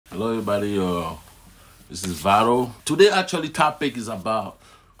Hello everybody, this is Vado. Today actually topic is about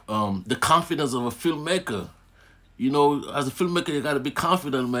the confidence of a filmmaker. You know, as a filmmaker, you gotta be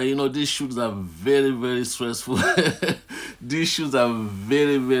confident, man. You know, these shoots are very, very stressful. These shoots are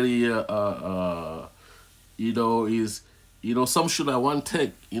very, very some shoot are one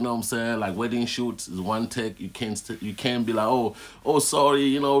take, you know what I'm saying? Like wedding shoots is one take. You can't be like, oh sorry,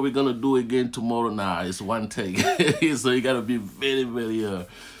 you know, we're gonna do it again tomorrow. Nah, it's one take. So you gotta be very,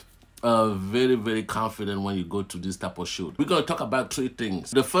 very confident when you go to this type of shoot. We're gonna talk about three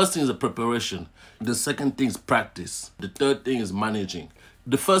things. The first thing is the preparation. The second thing is practice. The third thing is managing.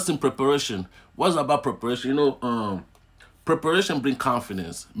 The first thing, preparation. What's about preparation? You know, preparation brings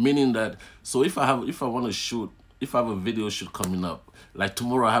confidence, meaning that, so if I want to shoot, if I have a video shoot coming up, like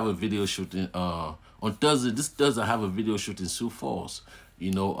tomorrow I have a video shoot in, on Thursday, this Thursday I have a video shoot in Sioux Falls.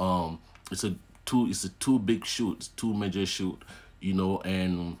 You know, it's a two big shoots, two major shoot, you know,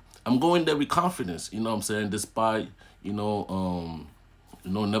 and I'm going there with confidence, you know what I'm saying, despite, never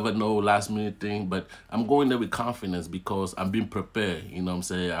know last minute thing, but I'm going there with confidence because I'm being prepared, you know what I'm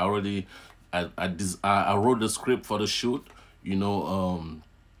saying. I wrote the script for the shoot, you know,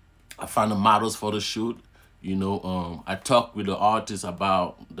 I found the models for the shoot. You know, I talked with the artist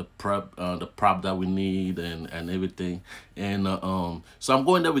about the prop that we need and everything, and so I'm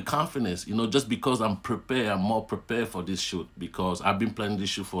going there with confidence. You know, just because I'm prepared, I'm more prepared for this shoot because I've been planning this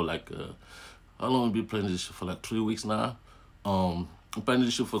shoot for like how long have I been planning this shoot for? Like 3 weeks now. I'm planning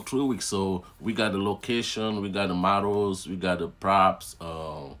this shoot for 3 weeks, so we got the location, we got the models, we got the props,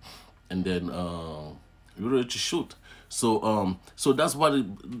 and then we're ready to shoot. So so that's what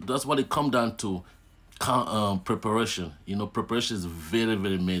it come down to. Preparation. You know, preparation is very,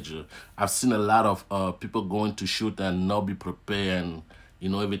 very major. I've seen a lot of people going to shoot and not be prepared, and you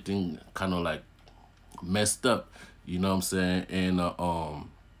know, everything kind of like messed up, you know what I'm saying. And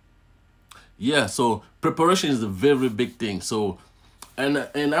yeah, so preparation is a very big thing. So and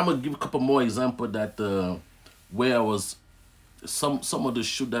I'm gonna give a couple more examples that where I was, some of the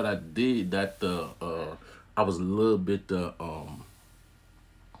shoot that I did that I was a little bit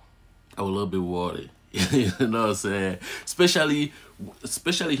worried. You know what I'm saying? Especially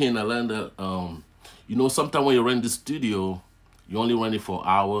here in Atlanta, you know, sometimes when you rent the studio, you only rent it for an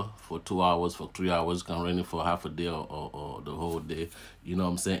hour, for 2 hours, for 3 hours. You can rent it for half a day or the whole day. You know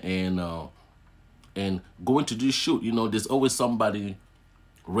what I'm saying? And going to this shoot, you know, there's always somebody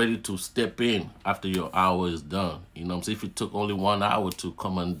ready to step in after your hour is done. You know what I'm saying? If it took only 1 hour to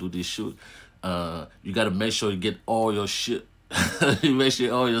come and do this shoot, you got to make sure you get all your shit. You make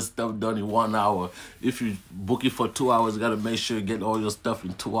sure all your stuff done in 1 hour. If you book it for 2 hours, you gotta make sure you get all your stuff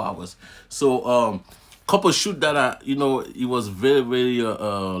in 2 hours. So couple shoot that you know, it was very, very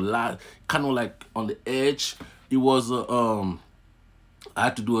kind of like on the edge. It was I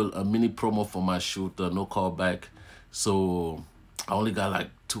had to do a mini promo for my shoot, no callback. So I only got like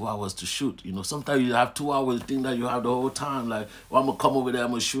 2 hours to shoot. You know, sometimes you have 2 hours, think that you have the whole time. Like, well, I'm gonna come over there, I'm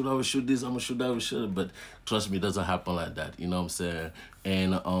gonna shoot this, I'm gonna shoot that, I'm gonna shoot it. But trust me, it doesn't happen like that. You know what I'm saying?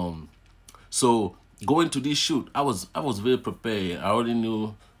 And so going to this shoot, I was very prepared. I already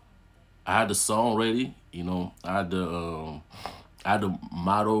knew I had the song ready. You know, I had the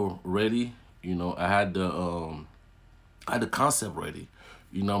model ready. You know, I had the concept ready.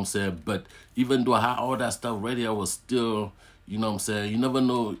 You know what I'm saying? But even though I had all that stuff ready, I was still, you know what I'm saying, you never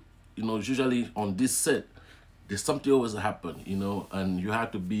know, you know, usually on this set, there's something always happen, you know, and you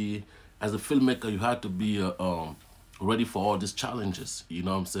have to be, as a filmmaker, you have to be ready for all these challenges, you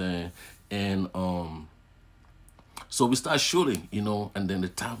know what I'm saying? And so we start shooting, you know, and then the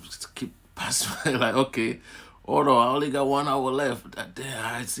time just keep passing. Like, okay, hold on, I only got 1 hour left. Damn,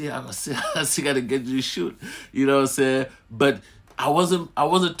 I still gotta get you to shoot, you know what I'm saying? But I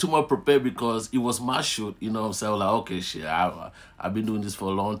wasn't too much prepared because it was my shoot, you know what I'm saying? I was like, okay, shit, I've been doing this for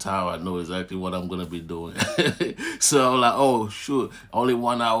a long time. I know exactly what I'm gonna be doing. So I was like, oh shoot, only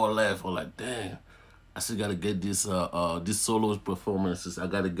 1 hour left. I'm like, damn, I still gotta get this these solo performances. I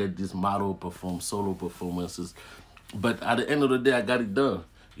gotta get this model solo performances. But at the end of the day, I got it done.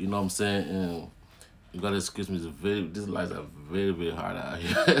 You know what I'm saying? And you gotta excuse me, these lights are very, very hard out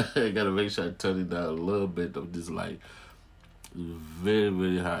here. I gotta make sure I turn it down a little bit of this light. Very,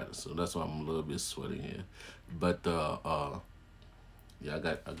 very hot, so that's why I'm a little bit sweating here. But yeah, I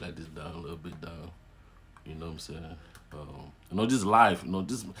got this down a little bit down. You know what I'm saying? You know, this live, you know,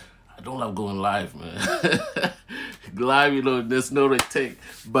 this, I don't love going live, man. Live, you know, there's no retake.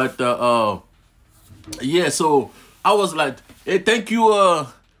 But yeah, so I was like, hey, thank you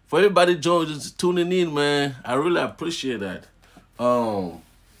for everybody just tuning in, man. I really appreciate that. So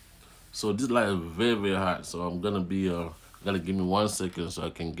this light is very, very hot, so I'm gonna be Gotta give me 1 second so I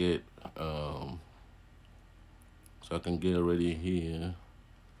can get ready here.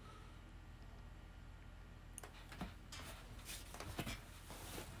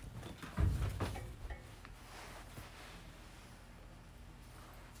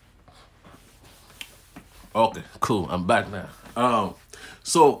 Okay, cool. I'm back now.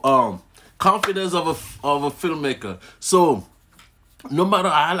 Confidence of a filmmaker. So no matter,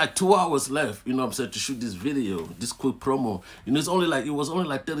 I had like 2 hours left, you know what I'm saying, to shoot this video, this quick promo. You know, it was only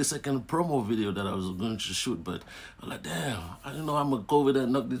like 30-second promo video that I was going to shoot, but I'm like, damn, I don't know, I'm gonna go over there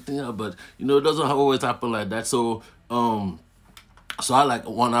and knock this thing out, but you know, it doesn't always happen like that. So so I like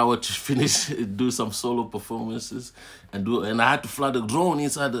 1 hour to finish, do some solo performances, and I had to fly the drone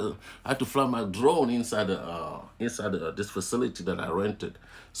inside the. I had to fly my drone inside this facility that I rented.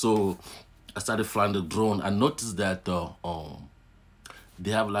 So I started flying the drone. I noticed that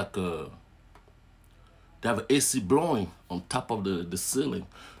they have like they have an AC blowing on top of the ceiling.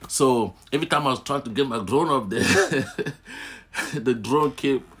 So every time I was trying to get my drone up there, the drone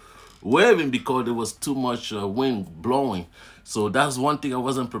kept waving because there was too much wind blowing. So that's one thing I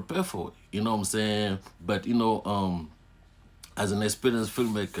wasn't prepared for, you know what I'm saying? But, you know, as an experienced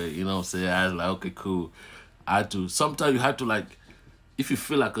filmmaker, you know what I'm saying, I was like, okay, cool. Sometimes you have to, like, if you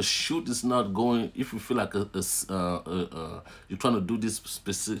feel like a shoot is not going, if you feel like you're trying to do this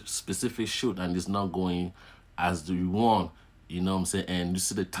specific shoot and it's not going as you want, you know what I'm saying, and you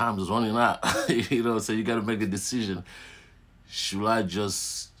see the time is running out, you know what I'm saying, you got to make a decision. Should I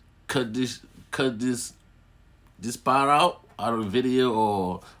just cut this part out of the video,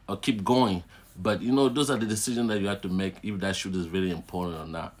 or keep going? But you know, those are the decisions that you have to make, if that shoot is really important or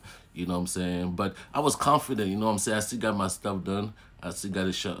not, you know what I'm saying. But I was confident, you know what I'm saying. I still got my stuff done, I still got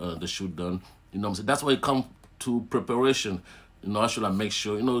the shoot done, you know what I'm saying. That's why it comes to preparation, you know. I should make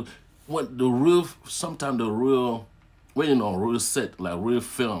sure, you know, when you know, real set, like real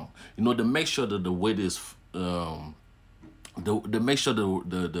film, you know, they make sure that the weight is they make sure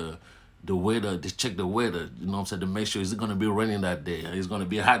the weather, they check the weather, you know what I'm saying, to make sure it's going to be raining that day, it's going to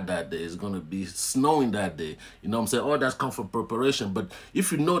be hot that day, it's going to be snowing that day, you know what I'm saying. All that's come from preparation. But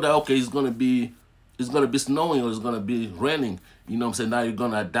if you know that, okay, it's going to be snowing or it's going to be raining, you know what I'm saying, now you're going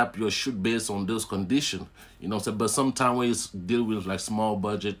to adapt your shoot based on those conditions, you know what I'm saying. But sometimes when you deal with like small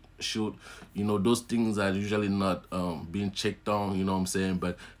budget shoot, you know, those things are usually not being checked on, you know what I'm saying.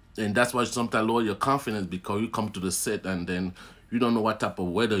 And that's why sometimes lower your confidence, because you come to the set and then you don't know what type of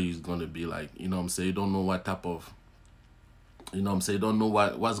weather is going to be like, you know what I'm saying. You don't know what type of, you know what I'm saying, you don't know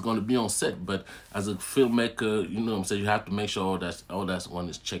what's going to be on set. But as a filmmaker, you know what I'm saying, you have to make sure all that one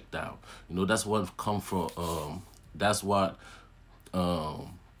is checked out. You know, that's what come from, that's what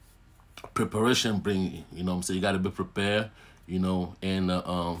preparation bring, you know what I'm saying. You got to be prepared, you know. And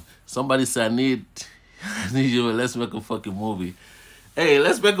somebody said, I need you, let's make a fucking movie. Hey,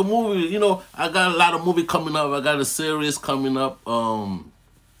 let's make a movie. You know, I got a lot of movie coming up. I got a series coming up. I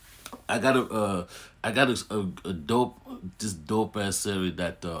got a dope ass series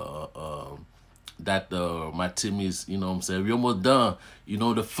that my team is, you know what I'm saying, we're almost done. You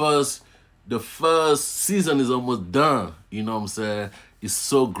know, the first season is almost done. You know what I'm saying. It's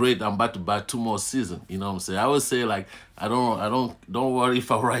so great. I'm about to buy 2 more seasons. You know what I'm saying. I would say, like, don't worry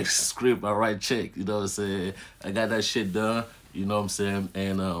if I write script, I write check. You know what I'm saying. I got that shit done. You know what I'm saying.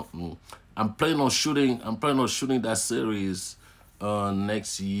 And I'm planning on shooting that series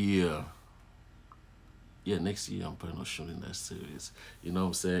next year. Yeah, next year I'm planning on shooting that series. You know what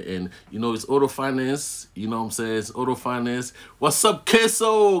I'm saying? And you know, it's auto finance. You know what I'm saying? It's auto finance. What's up,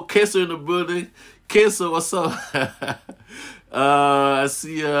 Queso? Queso in the building. Queso, what's up? I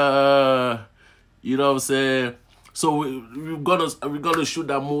see you know what I'm saying? So we're gonna shoot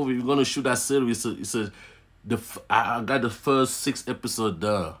that movie, we're gonna shoot that series. I got the first 6 episodes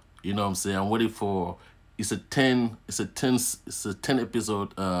done. You know what I'm saying? I'm waiting for it's a 10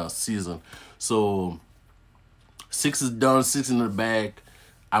 episode season. So 6 is done, 6 in the bag.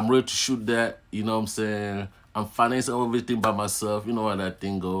 I'm ready to shoot that, you know what I'm saying? I'm financing everything by myself. You know how that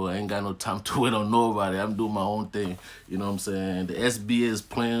thing go. I ain't got no time to wait on nobody. I'm doing my own thing. You know what I'm saying? The SBA is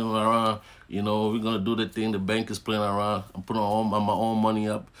playing around. You know, we're going to do the thing. The bank is playing around. I'm putting my own money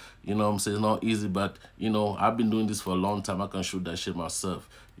up. You know what I'm saying? It's not easy, but, you know, I've been doing this for a long time. I can shoot that shit myself.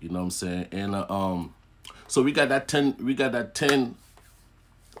 You know what I'm saying? And so we got that 10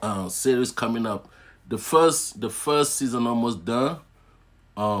 series coming up. The first season almost done.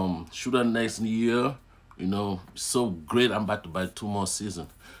 Shoot that next year. You know, so great. I'm about to buy 2 more seasons.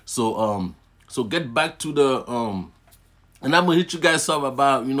 So so get back to the and I'm gonna hit you guys up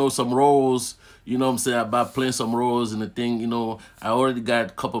about, you know, some roles, you know what I'm saying, about playing some roles in the thing. You know, I already got a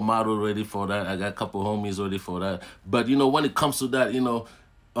couple models ready for that. I got a couple homies ready for that. But you know, when it comes to that, you know,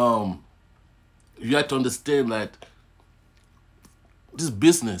 you have to understand that this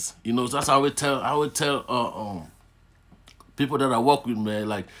business, you know, that's how I would tell people that I work with, man,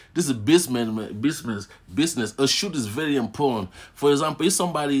 like, this is business, man, business. A shoot is very important. For example,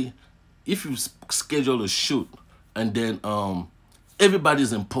 if you schedule a shoot, and then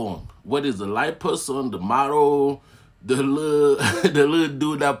everybody's important, whether it's the light person, the model, the little the little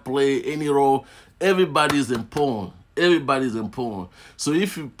dude that play any role, everybody's important. Everybody's important. So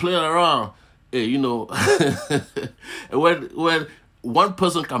if you play around, hey, you know, when one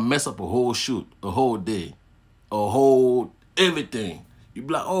person can mess up a whole shoot, a whole day, a whole everything, you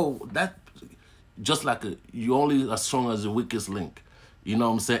be like, oh, that, just like you only as strong as the weakest link. You know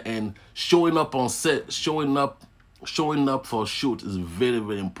what I'm saying? And showing up on set, showing up for a shoot is very,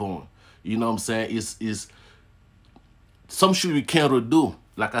 very important. You know what I'm saying? It's some shoot you can't redo.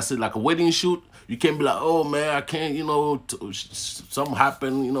 Like I said, like a wedding shoot, you can't be like, oh man, I can't, you know, something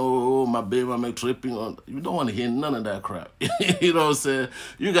happened, you know, oh, my baby, I'm tripping on. You don't want to hear none of that crap. You know what I'm saying?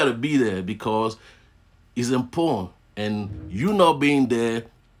 You got to be there because it's important. And you not being there,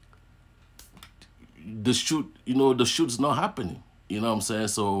 the shoot, you know, the shoot's not happening. You know what I'm saying?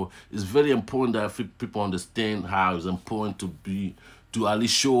 So it's very important that people understand how it's important to at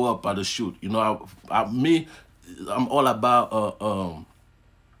least show up at the shoot. You know, I'm all about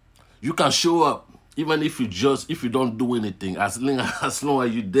you can show up even if you don't do anything, as long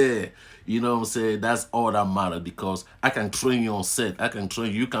as you're there. You know what I'm saying? That's all that matters, because I can train you on set. I can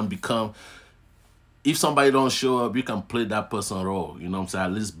train you. You can become, if somebody don't show up, you can play that person role. You know what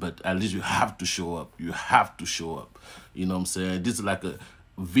I'm saying? At least you have to show up. You have to show up. You know what I'm saying? This is like a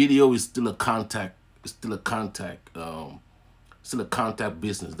video is still a contact. It's still a contact. Still a contact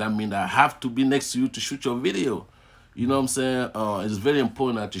business. That means I have to be next to you to shoot your video. You know what I'm saying? It's very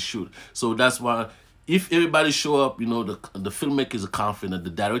important that you shoot. So that's why, if everybody show up, you know, the filmmaker is confident, the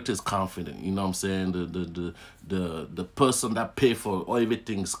director is confident. You know what I'm saying? The person that pay for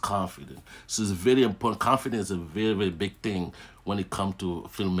everything is confident. So it's very important. Confidence is a very, very big thing when it comes to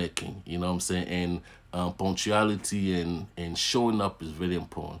filmmaking. You know what I'm saying? And punctuality and showing up is very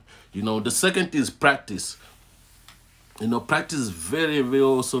important. You know, the second thing is practice. You know, practice is very, very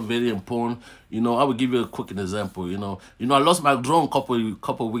also very important. You know, I will give you a quick example. You know, I lost my drone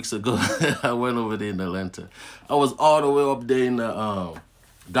couple weeks ago. I went over there in Atlanta. I was all the way up there in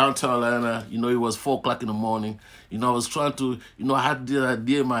downtown Atlanta. You know, it was 4 o'clock in the morning. You know, I was trying to, you know, I had the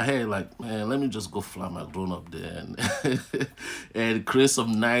idea in my head, like, man, let me just go fly my drone up there and create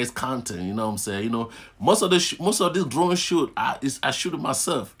some nice content. You know what I'm saying? You know, most of this drone shoot, I shoot it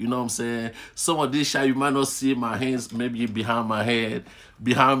myself. You know what I'm saying? Some of this shot you might not see my hands, maybe behind my head,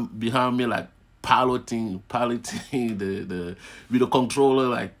 behind me, like piloting the with the controller,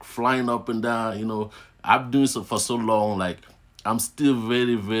 like flying up and down. You know, I've doing so for so long, like, I'm still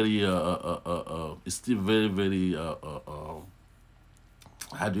very, very, it's still very, very, how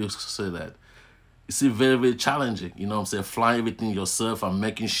do you say that? It's still very, very challenging, you know what I'm saying? Flying everything yourself and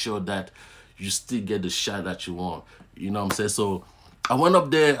making sure that you still get the shot that you want, you know what I'm saying? So I went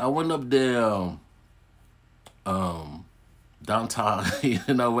up there, downtown,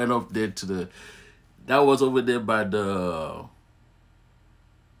 and I went up there that was over there by the,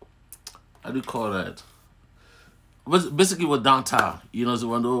 how do you call that? Basically was downtown, you know, so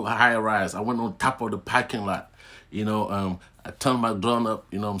one of those high rise. I went on top of the parking lot, you know. I turned my drone up,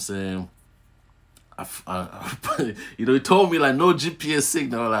 you know what I'm saying. You know, he told me like no GPS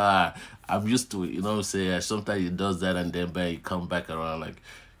signal. Like, I'm used to it, you know what I'm saying. Sometimes he does that and then bang, he come back around, like,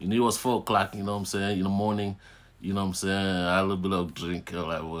 you know, it was 4 o'clock, you know what I'm saying, in the morning, you know what I'm saying. I had a little bit of drink,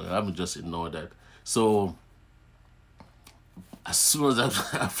 like, well, I'm just ignore that. So as soon as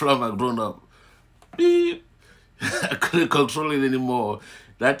I fly my drone up, beep. I couldn't control it anymore.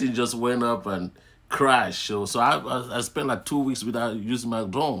 That thing just went up and crashed. So I spent like 2 weeks without using my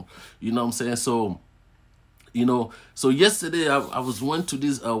drone. You know what I'm saying? So, you know, so yesterday I went to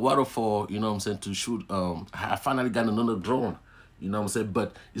this waterfall, you know what I'm saying, to shoot. I finally got another drone. You know what I'm saying?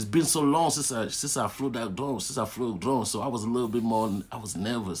 But it's been so long since I flew that drone, So I was a little bit more, I was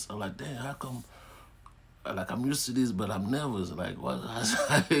nervous. I'm like, damn, how come? Like, I'm used to this, but I'm nervous. Like, what?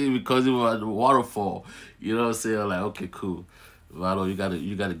 Because it was a waterfall. You know what I'm saying? I'm like, okay, cool. Vado, you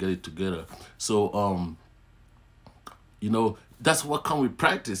gotta get it together. So, you know, that's what comes with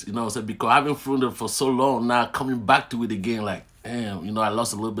practice. You know what I'm saying? Because I haven't flown it for so long now, coming back to it again, like, damn, you know, I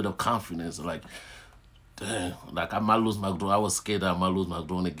lost a little bit of confidence. Like, damn, like I might lose my drone. I was scared that I might lose my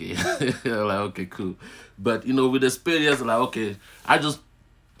drone again. Like, okay, cool. But, you know, with experience, like, okay, I just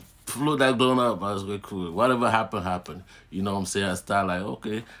flew that drone up. I was like, cool. Whatever happened, happened. You know what I'm saying? I start like,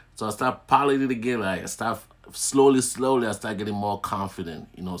 okay. So I start piloting it again. Like I start slowly, I start getting more confident.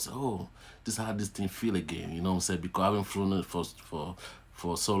 You know, so this is how this thing feel again. You know what I'm saying? Because I've been flown it for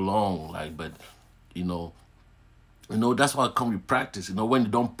so long. Like, but you know, that's why it come with practice. You know, when you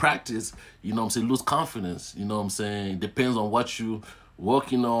don't practice, you know what I'm saying, lose confidence. You know what I'm saying? It depends on what you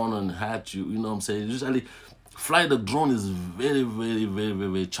working on and how you know what I'm saying. Usually, fly the drone is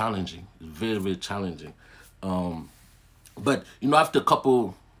very challenging. It's very challenging. But you know, after a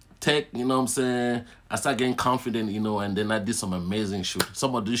couple tech, you know what I'm saying, I start getting confident, you know, and then I did some amazing shoot.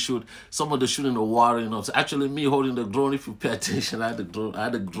 Some of the shoot in the water, you know. So actually, me holding the drone, if you pay attention, I had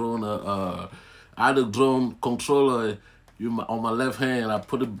the drone controller on my left hand. I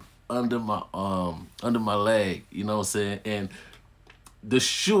put it under my leg, you know what I'm saying, and the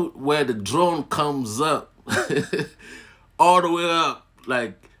shoot where the drone comes up all the way up,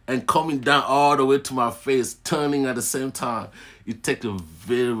 like, and coming down all the way to my face, turning at the same time. It takes a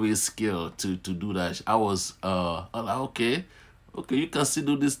very skill to do that. I was like, okay, you can still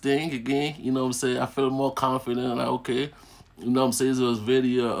do this thing again. You know what I'm saying? I felt more confident. Like, okay, you know what I'm saying? It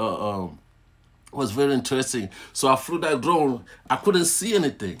was very interesting. So I flew that drone. I couldn't see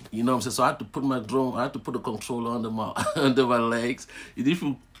anything. You know what I'm saying? So I had to put the controller under my under my legs. And if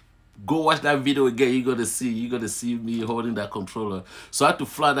you go watch that video again, you're gonna see me holding that controller. So I had to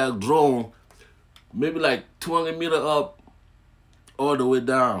fly that drone maybe like 200 meters up all the way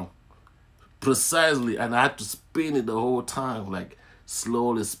down precisely, and I had to spin it the whole time, like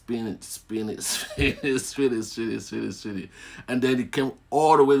slowly spin it, and then it came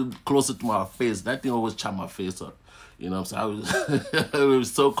all the way closer to my face. That thing always chopped my face up. You know what I'm saying? It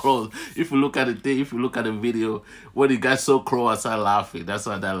was so close. If you look at the video, when it got so close, I started laughing. That's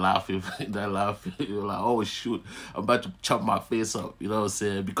why that laughing. You're like, oh shoot, I'm about to chop my face up. You know what I'm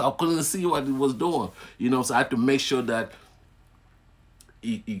saying? Because I couldn't see what it was doing. You know, so I had to make sure that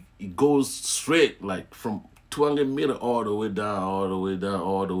it goes straight, like from 200 meters all the way down.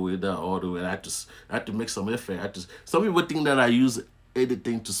 I had to make some effort. Some people think that I use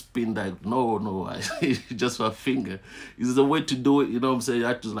anything to spin that. No, just my finger. There's a way to do it, you know what I'm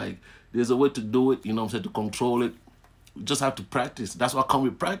saying? There's a way to do it, you know what I'm saying, to control it. You just have to practice. That's what comes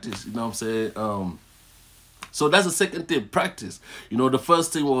with practice, you know what I'm saying? So that's the second thing, practice. You know, the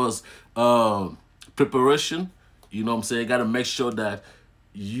first thing was preparation. You know what I'm saying? You got to make sure that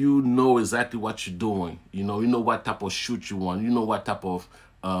you know exactly what you're doing. You know what type of shoot you want. You know what type of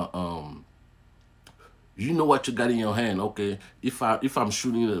you know what you got in your hand. Okay, if I'm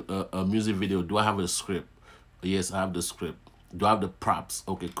shooting a music video, do I have a script? Yes, I have the script. Do I have the props?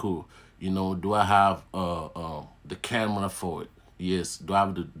 Okay, cool. You know, do I have the camera for it? Yes. Do I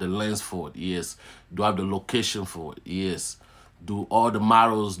have the lens for it? Yes. Do I have the location for it? Yes. Do all the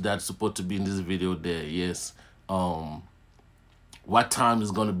models that's supposed to be in this video there? Yes. What time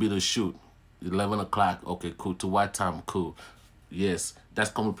is gonna be the shoot? 11 o'clock. Okay, cool. To what time? Cool. Yes, that's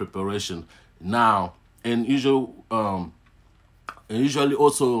common preparation. Now, and usually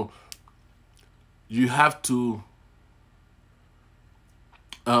also you have to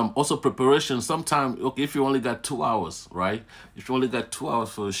also preparation. Sometimes, okay, if you only got 2 hours, right? If you only got 2 hours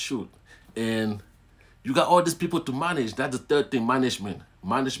for a shoot, and you got all these people to manage, that's the third thing, management.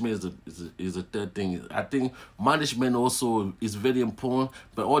 Management is the third thing. I think management also is very important,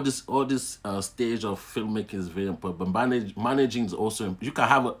 but all this stage of filmmaking is very important. But managing is also, you can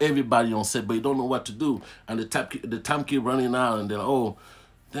have everybody on set, but you don't know what to do, and the time keep running out, and they're like, oh,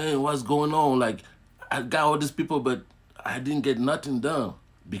 dang, what's going on? Like, I got all these people, but I didn't get nothing done.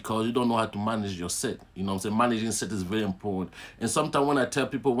 Because you don't know how to manage your set. You know what I'm saying? Managing set is very important. And sometimes when I tell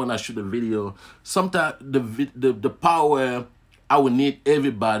people when I shoot a video, sometimes the power where I would need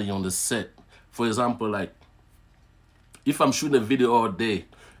everybody on the set. For example, like if I'm shooting a video all day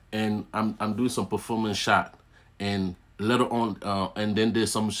and I'm doing some performance shot, and later on and then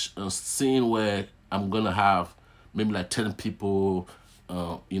there's some scene where I'm gonna have maybe like 10 people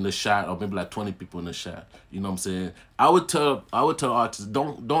in the shot, or maybe like 20 people in the shot. You know what I'm saying? I would tell artists,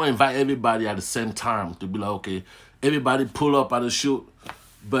 don't invite everybody at the same time, to be like, okay, everybody pull up at the shoot,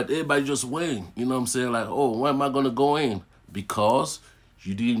 but everybody just wait. You know what I'm saying? Like, oh, where am I gonna go in? Because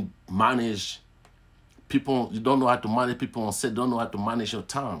you didn't manage people. You don't know how to manage people on set. Don't know how to manage your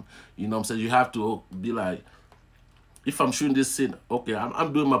time. You know what I'm saying? You have to be like, if I'm shooting this scene, okay,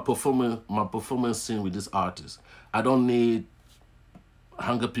 I'm doing my performance scene with this artist. I don't need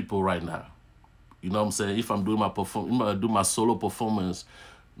 100 people right now. You know what I'm saying? If I'm doing my solo performance,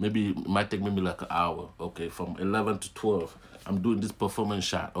 maybe it might take maybe like an hour. Okay, from 11 to 12, I'm doing this performance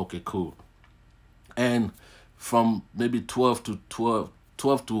shot. Okay, cool. And from maybe 12 to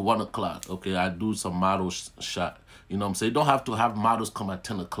 12 to 1 o'clock. Okay, I do some model shot. You know what I'm saying? You don't have to have models come at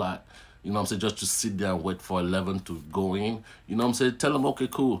 10 o'clock. You know what I'm saying? Just to sit there and wait for 11 to go in. You know what I'm saying? Tell them, okay,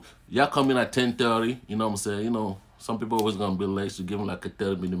 cool. Y'all come in at 10:30. You know what I'm saying? You know, some people always going to be late, so give them like a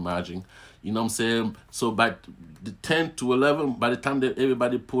 30-minute margin. You know what I'm saying? So by the 10 to 11, by the time that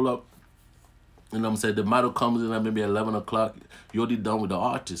everybody pull up, you know what I'm saying, the model comes in at maybe 11 o'clock, you're already done with the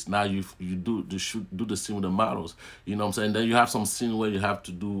artist. Now you do the scene with the models. You know what I'm saying? Then you have some scene where you have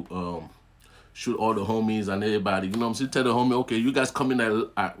to do shoot all the homies and everybody. You know what I'm saying? Tell the homie, okay, you guys come in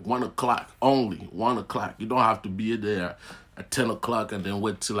at 1 o'clock only. 1 o'clock. You don't have to be there at 10 o'clock and then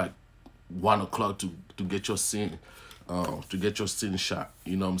wait till like 1 o'clock to get your scene shot.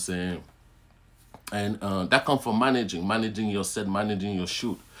 You know what I'm saying? And that comes from managing your set, managing your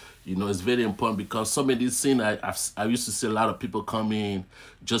shoot. You know, it's very important because some of these scenes, I used to see a lot of people come in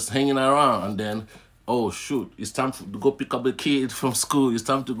just hanging around, and then, oh shoot, it's time to go pick up the kid from school. It's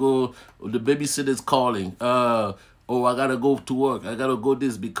time to go, the babysitter's calling. Oh, I gotta go to work. I gotta go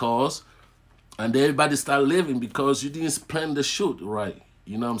this because, and then everybody start leaving because you didn't plan the shoot right.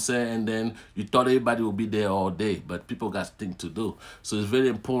 You know what I'm saying? And then you thought everybody would be there all day, but people got things to do. So it's very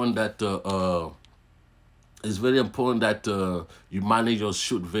important that you manage your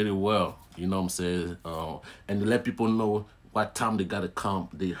shoot very well. You know what I'm saying? And let people know what time they gotta come.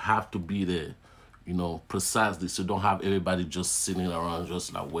 They have to be there, you know, precisely. So don't have everybody just sitting around,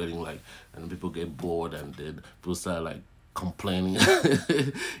 just like waiting, like, and people get bored and then people start like complaining.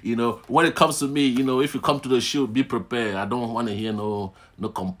 You know, when it comes to me, you know, if you come to the shoot, be prepared. I don't want to hear no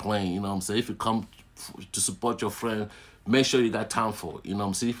complaint. You know what I'm saying? If you come to support your friend, make sure you got time for it. You know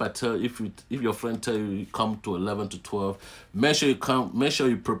what I'm saying? If your friend tell you come to 11 to 12, make sure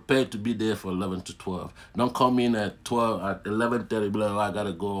you're prepared to be there for 11 to 12. Don't come in at 12 at 11:30, be like, oh, I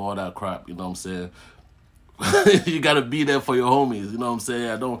gotta go, all that crap. You know what I'm saying? You gotta be there for your homies. You know what I'm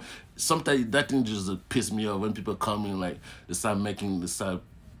saying? Sometimes that thing just piss me off when people come in, like they start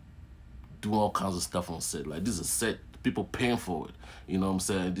doing all kinds of stuff on set. Like, this is a set, people paying for it. You know what I'm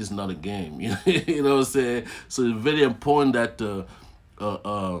saying? This is not a game. You know what I'm saying? So it's very important that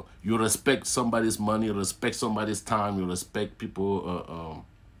you respect somebody's money, you respect somebody's time, you respect people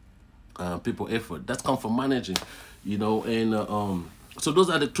effort. That's come from managing, you know. And so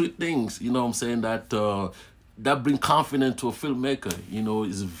those are the 3 things, you know what I'm saying, that bring confidence to a filmmaker. You know,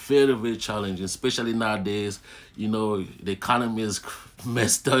 it's very, very challenging, especially nowadays. You know, the economy is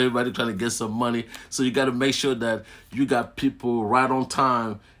messed up. Everybody trying to get some money. So you got to make sure that you got people right on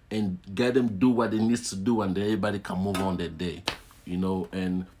time and get them do what they need to do, and then everybody can move on their day. You know,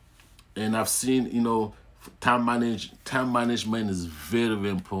 and I've seen, you know, time management is very, very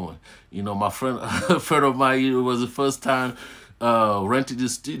important. You know, my friend, a friend of mine, it was the first time rented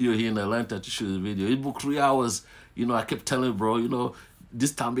this studio here in Atlanta to shoot a video. It booked 3 hours. You know, I kept telling bro, you know,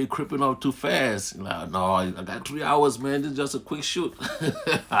 this time be creeping up too fast. Like, no, I got 3 hours, man. This is just a quick shoot.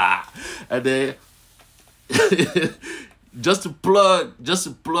 And then just to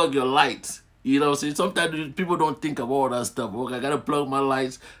plug your lights. You know what I'm saying? Sometimes people don't think of all that stuff. Okay, I gotta plug my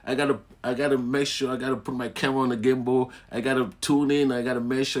lights. I gotta make sure, I gotta put my camera on the gimbal. I gotta tune in. I gotta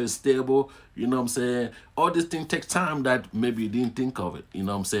make sure it's stable. You know what I'm saying? All these things take time that maybe you didn't think of it. You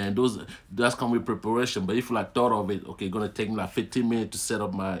know what I'm saying? That's come with preparation. But if you like thought of it, okay, gonna take me like 15 minutes to set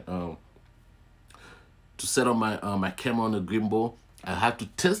up my my camera on the gimbal. I have to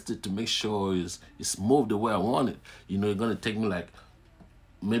test it to make sure it's moved the way I want it. You know, it's gonna take me like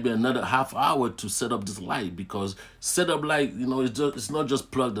maybe another half hour to set up this light, because set up light, you know, it's not just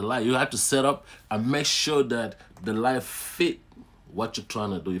plug the light. You have to set up and make sure that the light fit what you're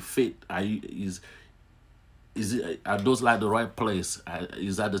trying to do. It fit. Are those light the right place?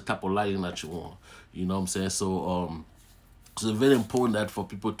 Is that the type of lighting that you want? You know what I'm saying? So so it's very important that for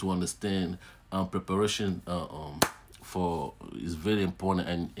people to understand preparation is very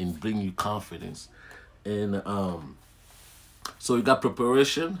important and bring you confidence. And so you got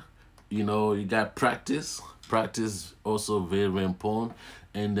preparation, you know, you got practice. Practice also very, very important.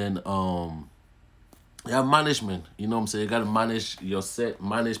 And then yeah, management. You know what I'm saying? You gotta manage your set,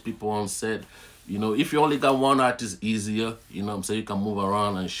 manage people on set. You know, if you only got one artist, easier. You know what I'm saying? You can move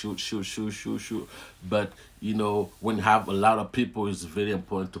around and shoot. But you know, when you have a lot of people, it's very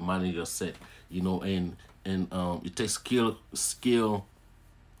important to manage your set. You know, and it takes skill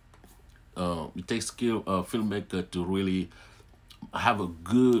filmmaker to really have a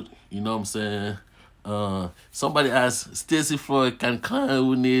good, you know what I'm saying? Somebody asked, Stacey Floyd, can client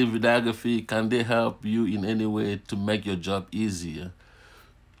who need videography, can they help you in any way to make your job easier?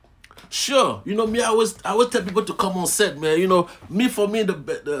 Sure. You know, me, I always tell people to come on set, man. You know, for me,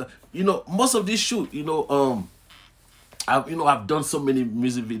 the you know, most of these shoot, you know, I've done so many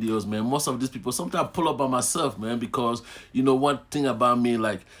music videos, man. Most of these people sometimes pull up by myself, man, because one thing about me,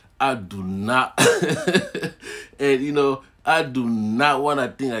 like, I do not, and I do not want to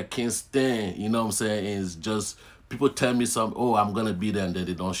think I can't stand. You know what I'm saying? And it's just people tell me some, oh, I'm gonna be there, and then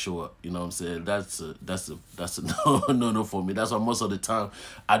they don't show up. You know what I'm saying? That's a no for me. That's why most of the time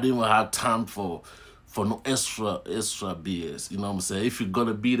I don't even have time for no extra BS. You know what I'm saying? If you're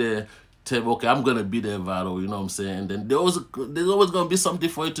gonna be there, tell me, okay, I'm gonna be there, Vado. You know what I'm saying? And then there's always gonna be something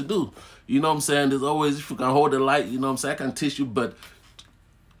for you to do. You know what I'm saying? There's always, if you can hold the light, you know what I'm saying, I can teach you, but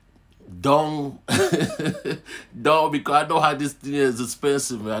don't don't, because I know how this thing is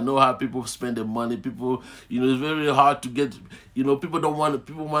expensive, man. I know how people spend their money. People, it's very hard to get. People don't want to.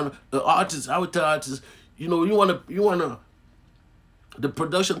 People want artists. I would tell artists, you wanna. The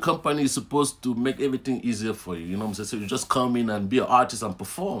production company is supposed to make everything easier for you. You know what I'm saying? So you just come in and be an artist and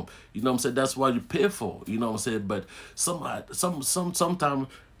perform. You know what I'm saying? That's what you pay for. You know what I'm saying? But sometimes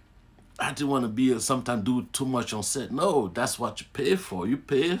I didn't want to be sometimes do too much on set. No, that's what you pay for. You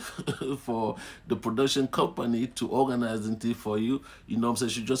pay for the production company to organize anything for you. You know what I'm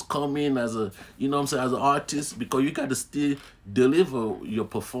saying? You just come in as a, as an artist, because you got to still deliver your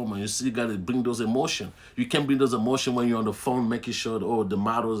performance. You still got to bring those emotions. You can't bring those emotions when you're on the phone making sure, oh, the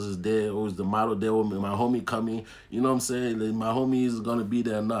models is there, or is the model there, or my homie coming. You know what I'm saying? Like, my homie is gonna be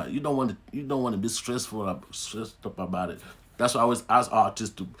there or not. You don't want to be stressed up about it. That's why I always ask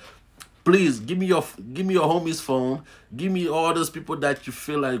artists to, please give me your homie's phone. Give me all those people that you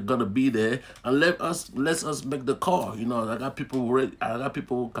feel like gonna be there, and let us make the call. I got people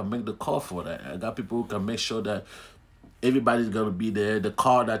who can make the call for that. I got people who can make sure that everybody's gonna be there. The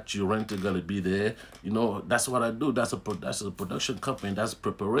car that you rent is gonna be there. That's what I do. That's a production company. That's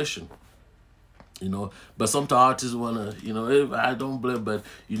preparation. But sometimes artists wanna, I don't blame, but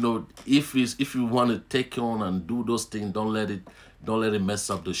if you wanna take on and do those things, don't let it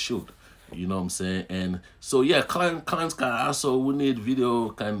mess up the shoot. You know what I'm saying? And so yeah, clients can also, we need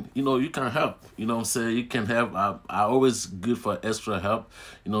video, you can help. You know what I'm saying? You can help. I always good for extra help.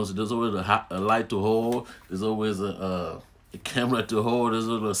 So there's always a light to hold. There's always a camera to hold. There's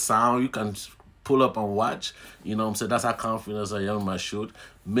always a sound you can pull up and watch. You know what I'm saying? That's how confident I am in my shoot.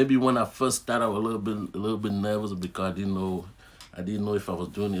 Maybe when I first started, I was a little bit nervous because I didn't know if I was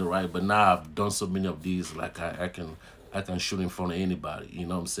doing it right. But now I've done so many of these, like I can shoot in front of anybody. You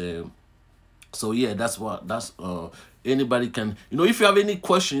know what I'm saying? So yeah, that's anybody can, if you have any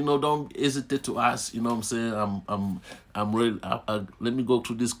question, don't hesitate to ask. You know what I'm saying? I'm ready. Let me go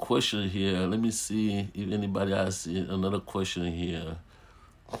through this question here. Let me see if anybody has another question here.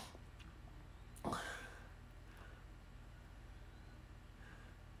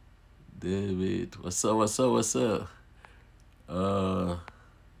 David, what's up?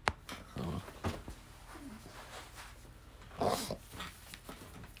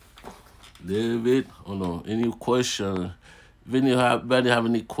 David, hold on. Any question? If anybody have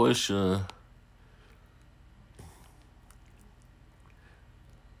any question?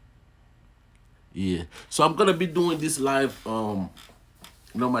 Yeah. So I'm gonna be doing this live.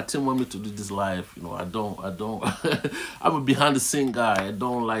 My team want me to do this live. I don't. I'm a behind the scene guy. I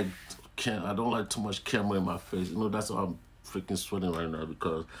don't like too much camera in my face. That's why I'm freaking sweating right now,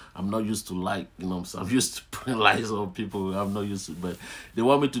 because I'm not used to light. So I'm used to putting lights on people. I'm not used to, but they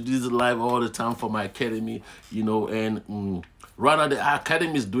want me to do this live all the time for my academy. And right now the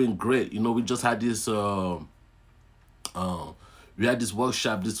academy is doing great. We just had this we had this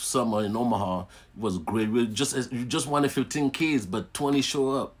workshop this summer in Omaha. It was great. We just wanted 15 kids, but 20 show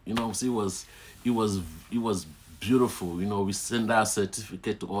up. So it was beautiful. We send out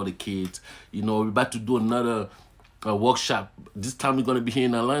certificate to all the kids. We're about to do another workshop. This time we're gonna be here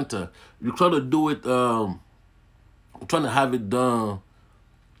in Atlanta. We're trying to do it. We're trying to have it done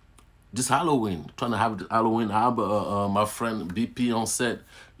this Halloween. Trying to have it Halloween. I have my friend BP on set.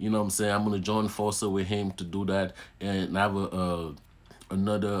 You know what I'm saying? I'm gonna join forces with him to do that, and I have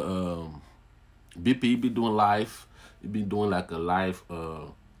another BP. He be doing live. He be doing like a live.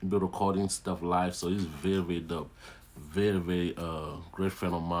 He be recording stuff live. So he's very dope. Very great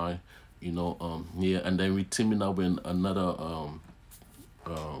friend of mine. Yeah, and then we teaming up with another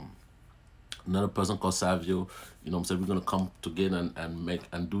person called Savio. We're gonna come together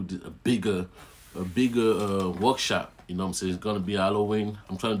and do a bigger workshop. It's gonna be Halloween.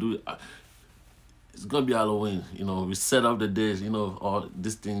 I'm trying to do it. It's gonna be Halloween. We set up the days. All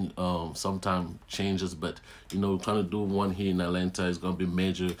this thing sometimes changes, but we're trying to do one here in Atlanta. It's gonna be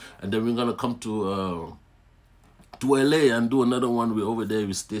major, and then we're gonna come to LA and do another one over there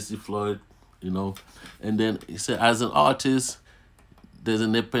with Stacy Floyd, and then he said, as an artist, there's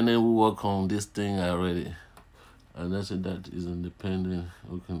an independent who work on this thing already. And that's it, that is independent.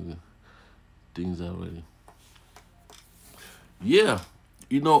 Okay, things already. Yeah,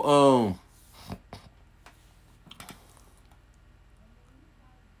 you know,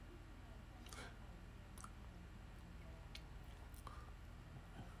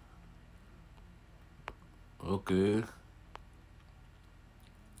 okay.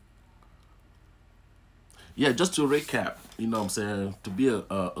 Yeah, just to recap, you know what I'm saying? To be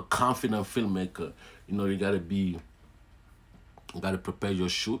a confident filmmaker, you gotta be, you gotta prepare your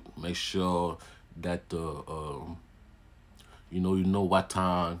shoot, make sure that you know what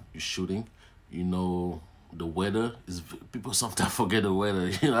time you're shooting. You know the weather is. People sometimes forget the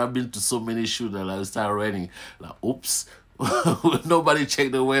weather. I've been to so many shoots that I start raining. Like, oops, nobody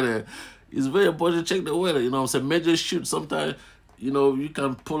check the weather. It's very important to check the weather. You know what I'm saying? Major shoot sometimes. You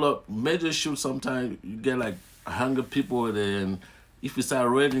can pull up major shoot. Sometimes you get like 100 people there, and if it start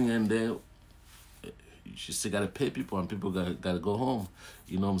raining, and then you still gotta pay people, and people gotta go home.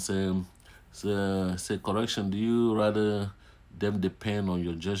 You know what I'm saying? So, say correction. Do you rather them depend on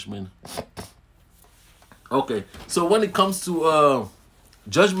your judgment? Okay. So when it comes to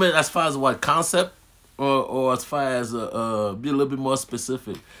judgment, as far as what concept, or as far as be a little bit more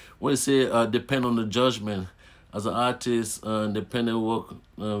specific. When you say depend on the judgment, as an artist, independent work,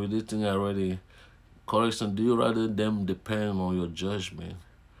 with this thing already. Correction. Do you rather them depend on your judgment?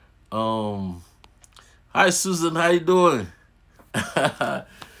 Um. Hi Susan, how you doing?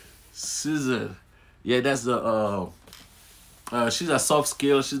 Susan, yeah, that's the she's a soft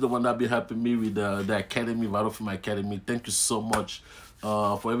skill. She's the one that be helping me with the academy, Vadofilms Academy. Thank you so much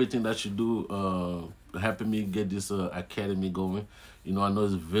for everything that you do, helping me get this academy going. I know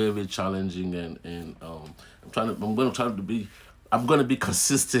it's very, very challenging, and I'm gonna be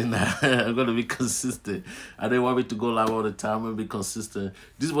consistent. I'm gonna be consistent. I didn't want me to go live all the time. I'm gonna be consistent.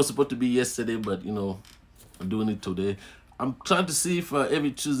 This was supposed to be yesterday, but I'm doing it today. I'm trying to see if every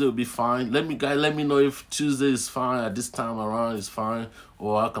Tuesday will be fine. Let me know if Tuesday is fine at this time around is fine,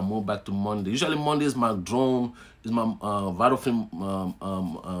 or I can move back to Monday. Usually Monday is my Vadofilm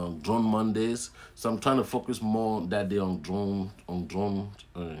drone Mondays. So I'm trying to focus more that day on drone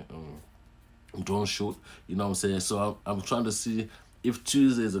shoot. You know what I'm saying? So I'm trying to see if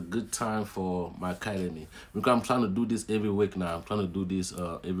Tuesday is a good time for my academy, because I'm trying to do this every week now. I'm trying to do this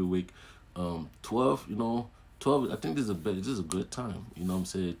every week. 12, 12, I think this is a great time. You know what I'm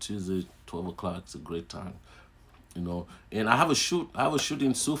saying? Tuesday, 12 o'clock is a great time. And I have a shoot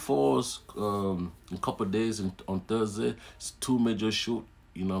in Sioux Falls in a couple of days on Thursday. It's two major shoot.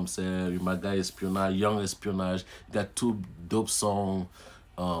 You know what I'm saying? With my guy Espionage, Young Espionage. Got two dope songs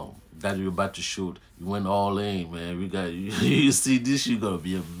that we're about to shoot. We went all in, man. We got you see this shit gonna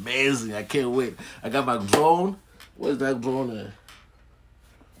be amazing. I can't wait. I got my drone. Where's that drone at?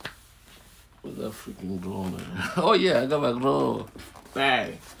 Where's that freaking drone at? Oh yeah, I got my drone.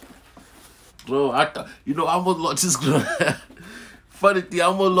 Bang. Bro, I almost lost this drone. Funny thing, I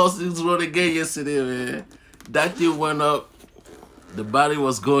almost lost this drone again yesterday, man. That thing went up. The battery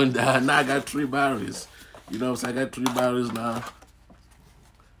was going down. Now I got 3 batteries. You know what I'm saying? I got 3 batteries now.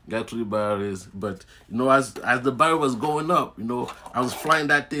 Got 3 batteries. But, as the battery was going up, I was flying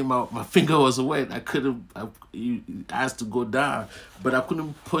that thing. My finger was wet. It has to go down. But I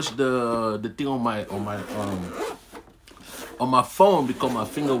couldn't push the thing on my phone because my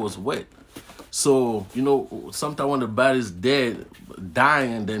finger was wet. So, sometimes when the battery's dying,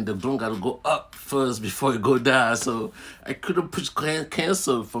 and then the drone got to go up first before it go down. So I couldn't push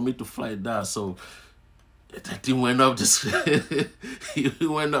cancel for me to fly it down. So that thing went up. It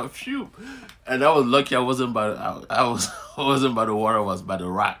went up. Phew. And I was lucky. I wasn't by I wasn't by the water. I was by the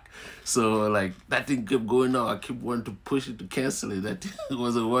rock. So like that thing kept going up. I kept wanting to push it to cancel it. That thing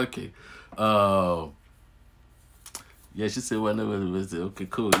wasn't working. Yeah, she said whenever the visit. Okay,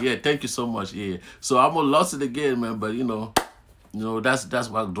 cool. Yeah, thank you so much. Yeah. So I almost lost it again, man. But that's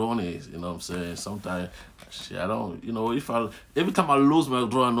what drone is. You know what I'm saying? Sometimes, shit, I don't. Every time I lose my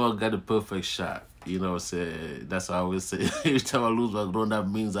drone, I know I got the perfect shot. You know what I'm saying? That's what I always say. Every time I lose my drone, that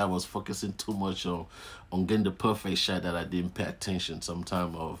means I was focusing too much on getting the perfect shot that I didn't pay attention.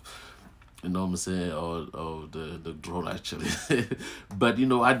 Sometime of. You know what I'm saying, or the drone actually. But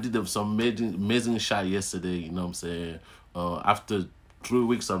I did some amazing shot yesterday. You know what I'm saying. After 3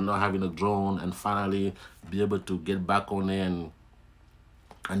 weeks of not having a drone, and finally be able to get back on there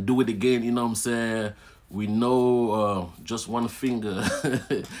and do it again. You know what I'm saying. We know just one finger.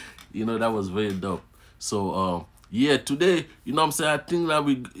 That was very dope. So yeah, today, you know what I'm saying. I think that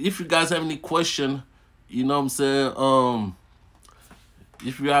if you guys have any question, you know what I'm saying.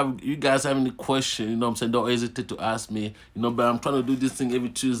 if you guys have any question, you know what I'm saying, don't hesitate to ask me. You know, but I'm trying to do this thing every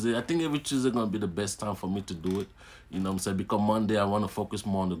Tuesday. I think every Tuesday gonna be the best time for me to do it. You know what I'm saying? Because Monday I want to focus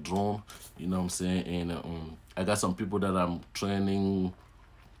more on the drone. You know what I'm saying? And I got some people that I'm training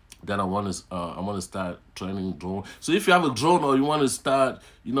that I want to start training drone. So if you have a drone or you want to start,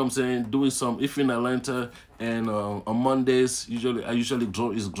 you know what I'm saying, doing some, if you're in Atlanta and on Mondays, I usually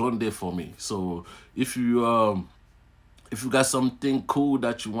drone day for me. So if you got something cool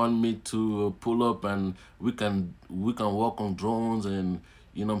that you want me to pull up, and we can work on drones, and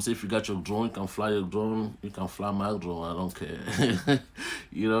you know what I'm saying, if you got your drone, you can fly your drone, you can fly my drone, I don't care.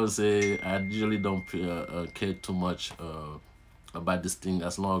 You know what I'm saying? I usually don't care too much about this thing,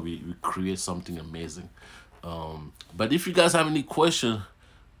 as long as we create something amazing. But if you guys have any question,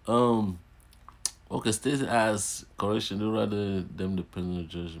 okay, Stacey asks, correction, do rather them depend on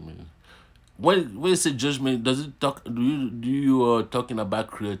judgment. When you say judgment, does it talk? Do you talking about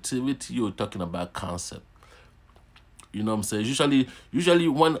creativity, or talking about concept? You know what I'm saying? Usually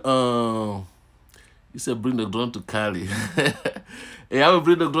when you said bring the drone to Cali. Hey, I will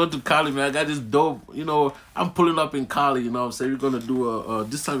bring the drone to Cali, man. I got this dope. You know, I'm pulling up in Cali. You know what I'm saying? We're gonna do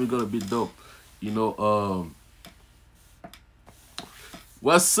this time we're gonna be dope. You know,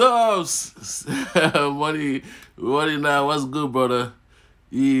 what's up, money now? What's good, brother?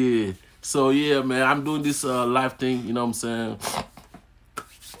 Yeah. So yeah, man, I'm doing this live thing. You know what I'm saying?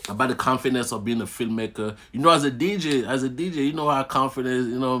 About the confidence of being a filmmaker. You know, as a DJ, you know how confident,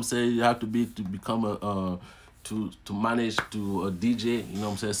 you know what I'm saying, you have to be to become a to manage to a DJ. You know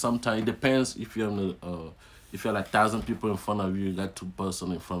what I'm saying? Sometimes it depends if you're in if you're like 1,000 people in front of you, you got 2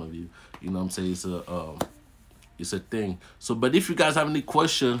 person in front of you. You know what I'm saying? It's a thing. So, but if you guys have any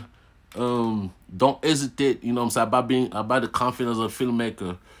question, don't hesitate. You know what I'm saying, about the confidence of a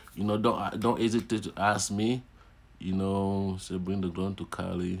filmmaker. You know, don't hesitate to ask me. You know, say bring the drone to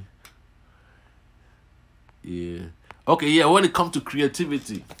Cali. Yeah. Okay, yeah, when it comes to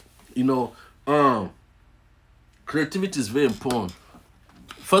creativity, you know, creativity is very important.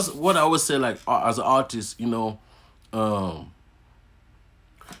 First, what I always say, like, as an artist, you know,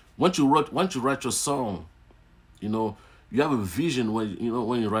 once you write your song, you know, you have a vision. When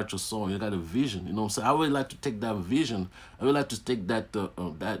you write your song, you got a vision. You know what I'm saying? I really like to take that vision. I really like to take that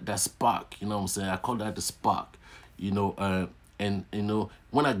that spark. You know what I'm saying? I call that the spark. You know, and you know,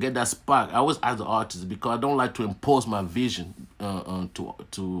 when I get that spark, I always ask the artist, because I don't like to impose my vision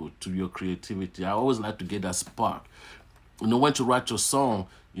to your creativity. I always like to get that spark. You know, when you write your song,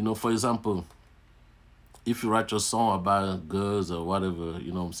 you know, for example, if you write your song about girls or whatever,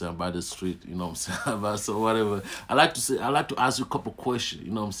 you know what I'm saying, about the street, you know what I'm saying, about so whatever, I like to ask you a couple questions,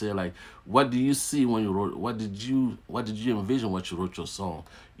 you know what I'm saying, like, what do you see when you wrote, what did you envision when you wrote your song,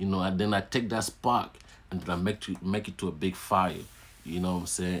 you know, and then I take that spark and then I make it to a big fire, you know what I'm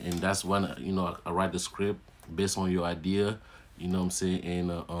saying, and that's when, you know, I write the script based on your idea, you know what I'm saying,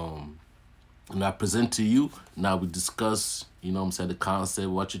 and I present to you. Now we discuss, you know what I'm saying, the concept,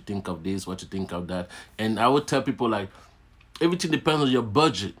 what you think of this, what you think of that. And I would tell people, like, everything depends on your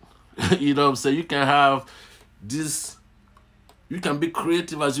budget. You know what I'm saying? You can have this, you can be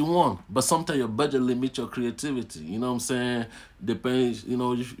creative as you want, but sometimes your budget limits your creativity. You know what I'm saying? Depends, you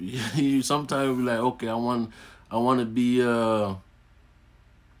know, you sometimes be like, okay, I want to be, for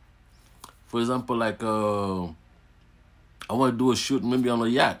example, like, I want to do a shoot maybe on a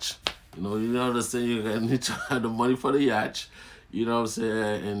yacht. You know what I'm saying? You need to have the money for the yacht. You know what I'm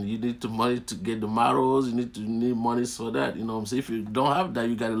saying? And you need the money to get the models. You need money for that. You know what I'm saying? If you don't have that,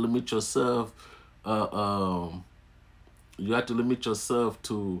 you got to limit yourself. You have to limit yourself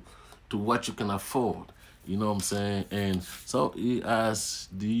to what you can afford. You know what I'm saying? And so he asks,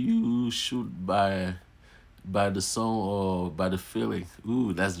 do you shoot by the song or by the feeling?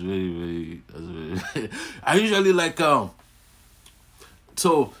 Ooh, that's very, I usually like,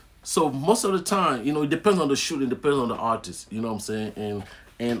 so most of the time, you know, it depends on the shoot, it depends on the artist, you know what I'm saying?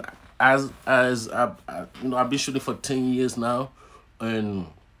 And as I you know, I've been shooting for 10 years now, and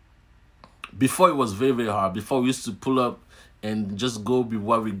before it was very hard. Before we used to pull up and just go with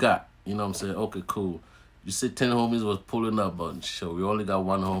what we got, you know what I'm saying? Okay, cool. You say 10 homies was pulling up, but sure, we only got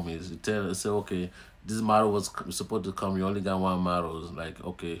 1 homies. You say, okay, this model was supposed to come, you only got 1 model. It's like,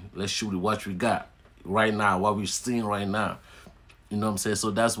 okay, let's shoot with what we got right now, what we're seeing right now. You know what I'm saying?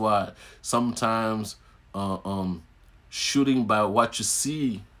 So that's why sometimes shooting by what you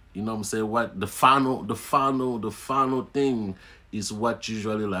see, you know what I'm saying, what the final thing is what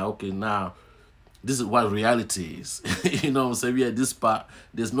usually like, okay, now this is what reality is. You know what I'm saying? We at this spot,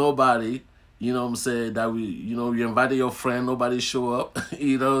 there's nobody, you know what I'm saying, that you know, you invited your friend, nobody show up.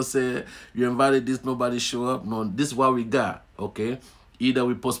 You know what I'm saying? You invited this, nobody show up. No, this is what we got, okay? Either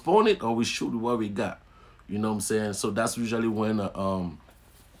we postpone it or we shoot what we got. You know what I'm saying? So that's usually when you know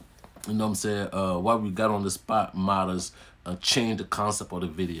what I'm saying, what we got on the spot matters and change the concept of the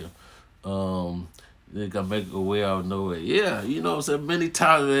video. They can make a way out of nowhere. Yeah, you know what I'm saying? Many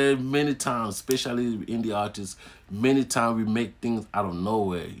times, especially indie artists, many times we make things out of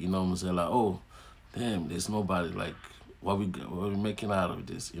nowhere. You know what I'm saying? Like, oh, damn, there's nobody, like, what we making out of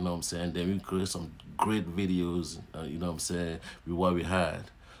this? You know what I'm saying? Then we create some great videos, you know what I'm saying, with what we had.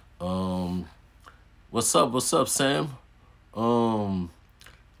 What's up, Sam?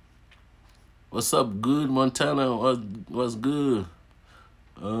 What's up, good Montana? What's good?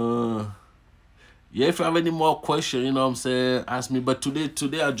 Yeah, if you have any more questions, you know what I'm saying, ask me. But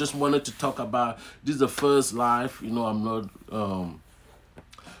today I just wanted to talk about, this is the first live, you know, I'm not,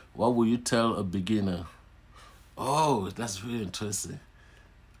 what will you tell a beginner? Oh, that's really interesting.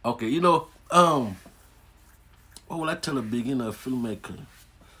 Okay, you know, what will I tell a beginner, a filmmaker?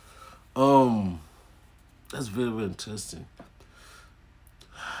 That's very, very interesting.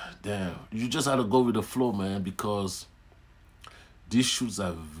 Damn, you just have to go with the flow, man, because these shoots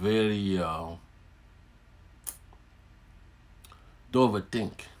are very, don't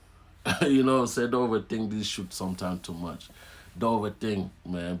overthink. You know what I'm saying? Don't overthink these shoots sometimes too much. Don't overthink,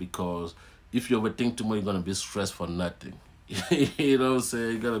 man, because if you overthink too much, you're going to be stressed for nothing. You know what I'm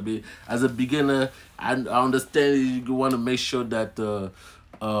saying? You're going to be, as a beginner, I understand you want to make sure that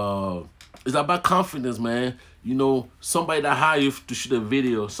it's about confidence, man. You know, somebody that hire you to shoot a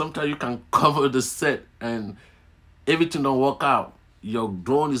video, sometimes you can cover the set and everything don't work out. Your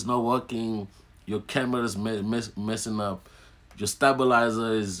drone is not working, your camera is messing up, your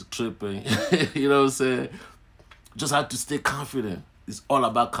stabilizer is tripping. You know what I'm saying? Just have to stay confident. It's all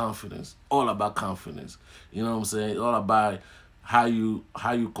about confidence. All about confidence. You know what I'm saying? It's all about how you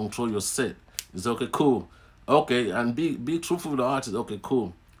control your set. It's okay, cool. Okay, and be truthful with the artist. Okay,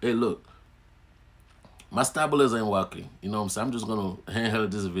 cool. Hey, look, my stabilizer ain't working. You know what I'm saying? I'm just gonna handle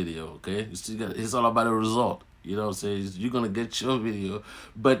this video, okay? It's all about the result. You know what I'm saying? You're gonna get your video,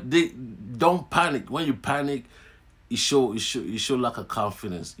 but don't panic. When you panic, it show lack of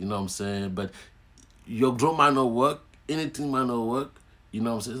confidence. You know what I'm saying? But your drone might not work. Anything might not work. You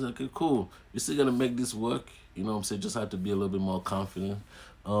know what I'm saying? It's okay, cool. You're still gonna make this work. You know what I'm saying? Just have to be a little bit more confident.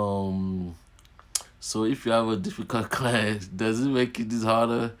 So if you have a difficult client, does it make it this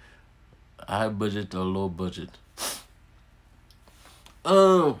harder? High budget or low budget?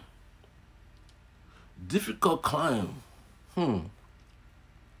 Difficult client. I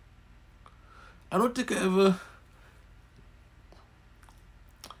don't think I ever.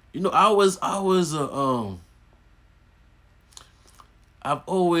 You know, I've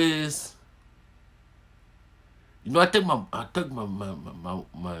always. You know, I take my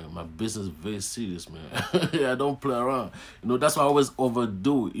business very serious, man. I don't play around. You know, that's why I always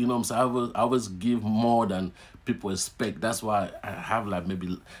overdo it. You know what I'm saying? I always give more than people expect. That's why I have, like,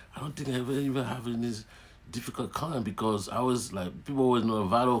 maybe, I don't think I ever even have any difficult client, because I was like, people always know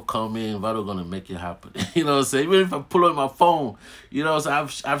Vado come in, Vado gonna make it happen. You know what I'm saying? Even if I pull on my phone, you know what I'm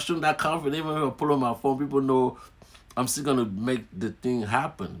saying? I've shown that confidence. Even if I pull on my phone, people know I'm still gonna make the thing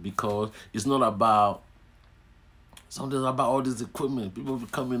happen, because it's not about. Something about all this equipment. People be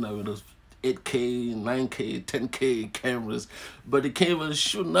coming out with those 8K, 9K, 10K cameras, but they can't even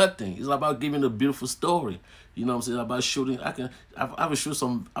shoot nothing. It's about giving a beautiful story. You know what I'm saying? About shooting. I will show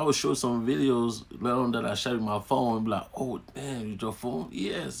some videos later on that I shot with my phone and be like, oh damn, with your phone?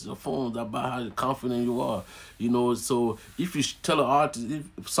 Yes, your phone is about how confident you are. You know, so if you tell an artist,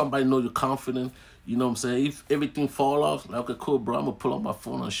 if somebody know you're confident, you know what I'm saying? If everything fall off, like, okay, cool, bro, I'm gonna pull out my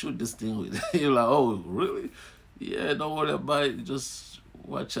phone and shoot this thing with it. You're like, oh, really? Yeah, don't worry about it. Just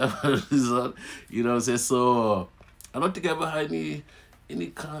watch out for the result. You know what I'm saying? So I don't think I ever had any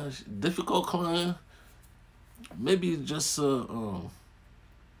kind of difficult client. Maybe just no,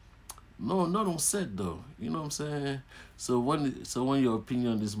 not on set though. You know what I'm saying? So when your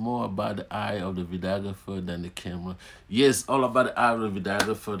opinion is more about the eye of the videographer than the camera. Yes, all about the eye of the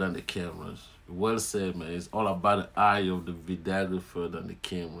videographer than the camera. Well said, man. It's all about the eye of the videographer than the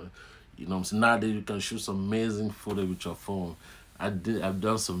camera. You know what I'm saying? Nowadays you can shoot some amazing footage with your phone. I've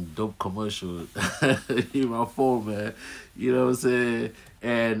done some dope commercials in my phone, man. You know what I'm saying?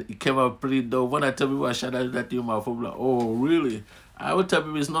 And it came out pretty dope. When I tell people I shot that thing in my phone, like, oh really? I would tell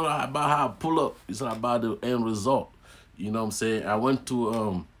people it's not about how I pull up, it's not about the end result. You know what I'm saying? I went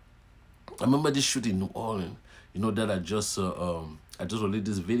to I remember this shoot in New Orleans, you know, that I just released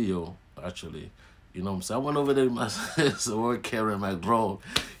this video actually. You know what I'm saying? I went over there with my work camera and my drone.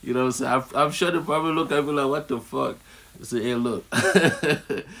 You know what I'm saying? I'm sure they probably look at me like, what the fuck? I say, hey, look.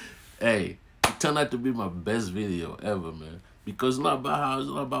 Hey, it turned out to be my best video ever, man. Because it's not about how, it's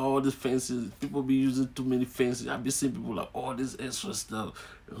not about all these fancy. People be using too many fancy. I be seeing people like all this extra stuff.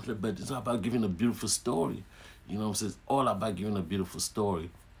 But it's not about giving a beautiful story. You know what I'm saying? It's all about giving a beautiful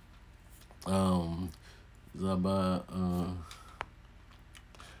story. It's about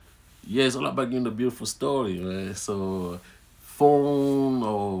yeah, it's all about giving a beautiful story, man. So phone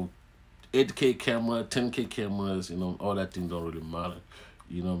or 8K camera, 10K cameras, you know, all that thing don't really matter.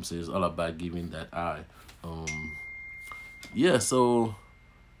 You know what I'm saying? It's all about giving that eye. Um, yeah, so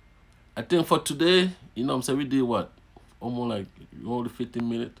I think for today, you know what I'm saying, we did what? Almost like only 15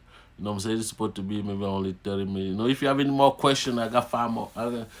 minutes. You know what I'm saying? It's supposed to be maybe only 30 minutes. You know, if you have any more questions, I got I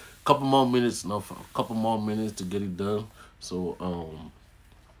got a couple more minutes, a couple more minutes to get it done. So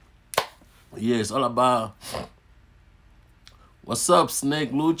yeah, it's all about what's up,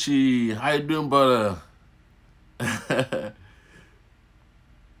 Snake Lucci? How you doing, brother?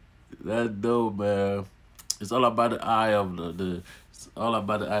 That's dope, man. It's all about the eye of the it's all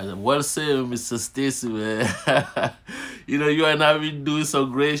about the eye. Well said, Mr. Stacy, man. You know, you and I been doing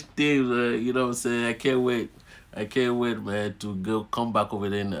some great things, you know what I'm saying? I can't wait. I can't wait, man, to go come back over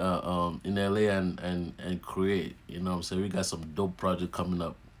there in LA and create. You know what I'm saying? We got some dope project coming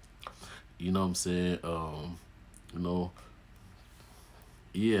up. You know what I'm saying? You know,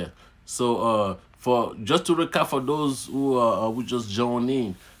 yeah. So for just to recap for those who just joined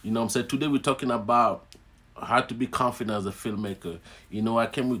in, you know what I'm saying, today we're talking about how to be confident as a filmmaker. You know, I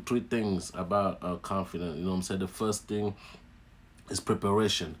came with three things about confidence. You know what I'm saying? The first thing is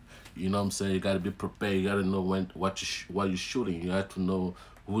preparation. You know what I'm saying? You got to be prepared. You got to know what you're shooting. You have to know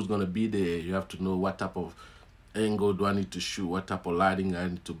who's going to be there. You have to know what type of angle do I need to shoot, what type of lighting I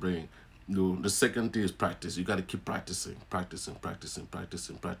need to bring. You know, the second thing is practice. You got to keep practicing,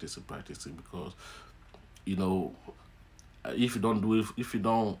 because, you know, if you don't do it, if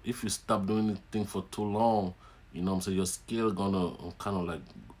you stop doing anything for too long, you know what I'm saying, your skill gonna kind of like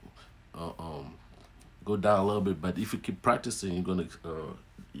go down a little bit. But if you keep practicing, you're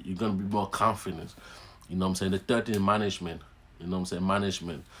gonna be more confident. You know what I'm saying? The third thing is management. You know what I'm saying?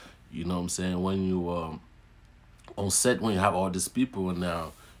 Management. You know what I'm saying? When you on set, when you have all these people, and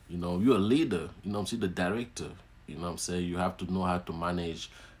now, you know, you're a leader. You know what I'm saying? The director. You know what I'm saying? You have to know how to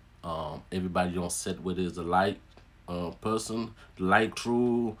manage everybody on set, whether it's the light person, the light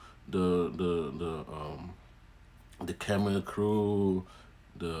crew, the camera crew,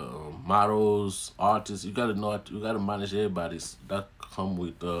 the models, artists. You gotta know. You gotta manage everybody. That come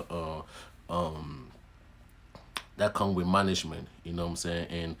with management. You know what I'm saying?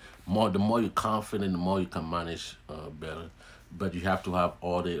 And the more you're confident, the more you can manage better. But you have to have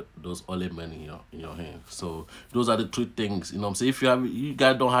all those elements in your hand. So those are the three things. You know what I'm saying? If you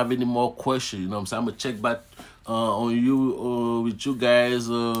guys don't have any more questions, you know what I'm saying, I'm gonna check back on you with you guys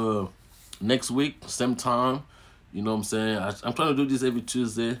next week, same time. You know what I'm saying? I'm trying to do this every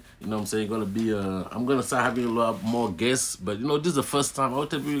Tuesday. You know what I'm saying? Gonna be I'm gonna start having a lot more guests, but you know, this is the first time. I'll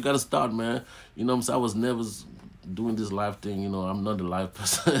tell you, you gotta start, man. You know what I'm saying? I was never doing this live thing. You know, I'm not a live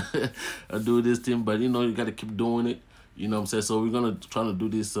person. I do this thing, but you know, you gotta keep doing it. You know what I'm saying? So we're gonna try to do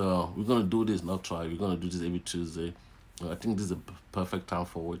this. We're gonna do this, not try. We're gonna do this every Tuesday. I think this is a perfect time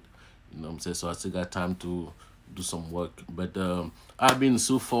for it. You know what I'm saying? So I still got time to do some work. But I've been in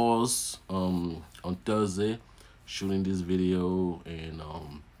Sioux Falls on Thursday shooting this video, and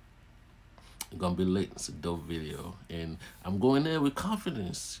it's gonna be late. It's a dope video, and I'm going there with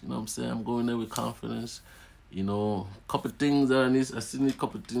confidence. You know what I'm saying? I'm going there with confidence. You know, couple things that I still need a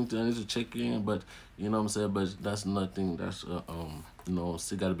couple things that I need to check in, but you know what I'm saying. But that's nothing. That's you know,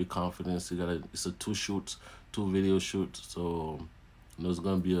 still gotta be confident. Still gotta. It's a two video shoot. So you know, it's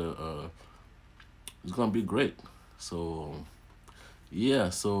gonna be it's gonna be great. So yeah.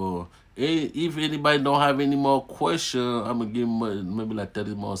 So if anybody don't have any more questions, I'm gonna give maybe like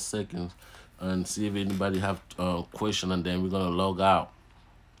 30 more seconds and see if anybody have question, and then we're gonna log out.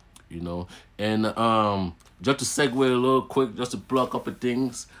 You know, and just to segue a little quick, just to plug a couple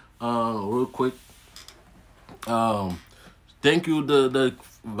things real quick. Thank you, the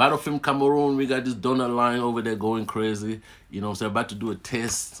Vadofilms Cameroon. We got this donut line over there going crazy. You know what I'm saying? About to do a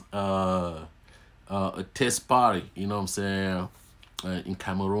test party, you know what I'm saying, in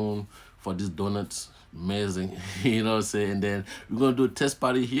Cameroon for these donuts. Amazing. You know what I'm saying? And then we're gonna do a test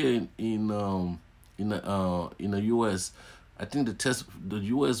party here in the US. I think the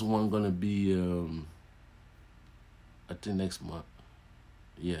US one gonna be I think next month.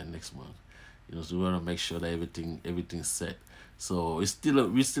 Yeah, next month. You know, so we wanna make sure that everything's set. So we're still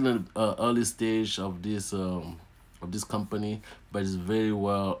in early stage of this company, but it's very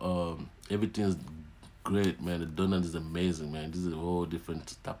well. Everything's great, man. The donut is amazing, man. This is a whole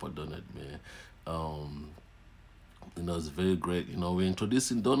different type of donut, man. You know, it's very great. You know, we're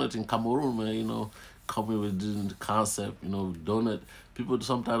introducing donut in Cameroon, man. You know, coming with the concept. You know, donut. People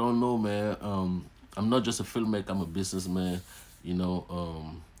sometimes don't know, man. I'm not just a filmmaker. I'm a businessman. You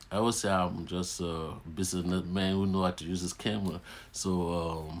know, I always say I'm just a businessman who know how to use his camera.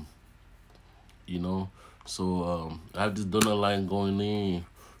 So, you know, so I have this donut line going in. You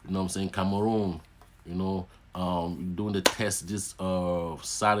know what I'm saying? Cameroon. You know, doing the test this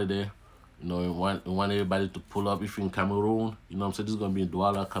Saturday. You know, we want everybody to pull up. If you're in Cameroon, you know what I'm saying? This is going to be in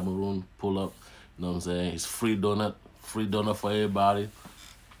Douala, Cameroon. Pull up. You know what I'm saying? It's free donut for everybody.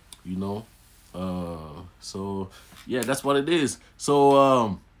 You know? So, yeah, that's what it is.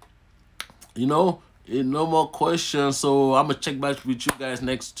 So, you know, no more questions. So, I'm going to check back with you guys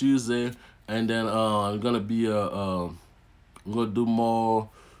next Tuesday. And then we're going to be, we're going to do more,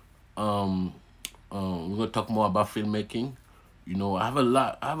 we're going to talk more about filmmaking. You know, I have a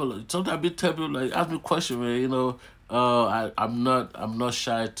lot. Sometimes I be tell people like, ask me a question, man. You know, I'm not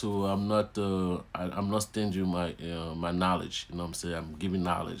shy to. I'm not stingy with my knowledge. You know what I'm saying? I'm giving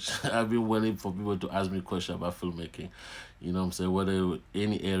knowledge. I've been waiting for people to ask me a question about filmmaking. You know what I'm saying? Whether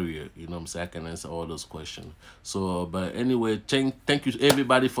any area, you know what I'm saying, I can answer all those questions. So, but anyway, thank you to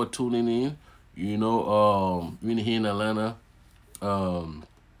everybody for tuning in. You know, we're here in Atlanta. And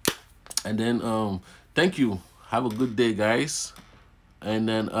then thank you. Have a good day, guys. And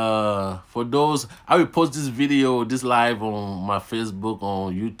then for those, I will post this video, this live on my Facebook,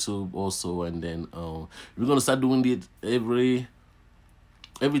 on YouTube also. And then we're gonna start doing it every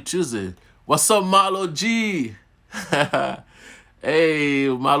Tuesday. What's up, Marlo G? Hey,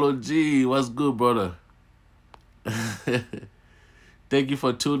 Marlo G, what's good, brother? Thank you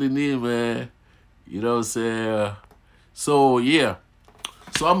for tuning in, man. You know what I'm saying? So yeah.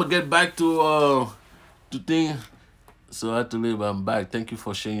 So I'm gonna get back to thing. So I have to leave. I'm back. Thank you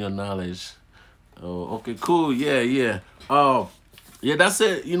for sharing your knowledge. Oh, okay, cool. Yeah. Yeah, that's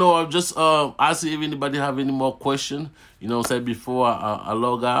it. You know, I'm just asking if anybody have any more question. You know what I'm saying, before I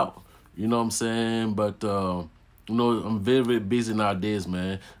log out. You know what I'm saying? But you know, I'm very, very busy nowadays,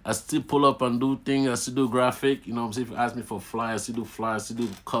 man. I still pull up and do things. I still do graphic. You know what I'm saying? If you ask me for flyers, I still do flyers, I still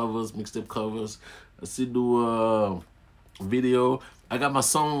do covers, mixtape covers. I still do video. I got my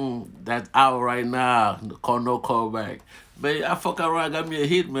song that's out right now called No Callback. But I fuck around, got me a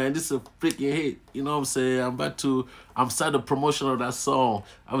hit, man. This is a freaking hit. You know what I'm saying? I'm starting the promotion of that song.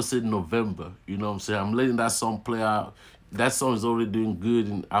 I would say November. You know what I'm saying? I'm letting that song play out. That song is already doing good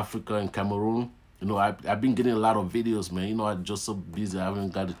in Africa and Cameroon. You know, I've been getting a lot of videos, man. You know, I'm just so busy. I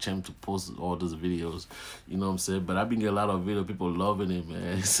haven't got a chance to post all those videos. You know what I'm saying? But I've been getting a lot of videos. People loving it,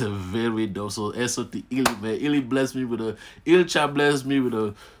 man. It's a very dope. So, SOT Illy, man. Illy blessed me with Ilcha blessed me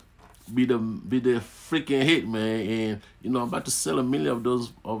with be the freaking hit, man. And, you know, I'm about to sell 1 million of those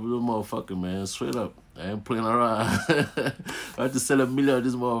motherfuckers, man. Straight up. I ain't playing around. I have to sell 1 million of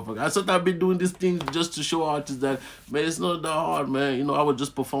this motherfucker. I thought I've been doing this thing just to show artists that, man, it's not that hard, man. You know, I was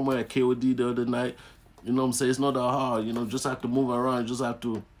just performing at KOD the other night. You know what I'm saying? It's not that hard. You know, just have to move around. Just have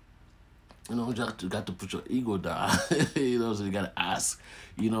to, you know, got to put your ego down. You know, so you got to ask.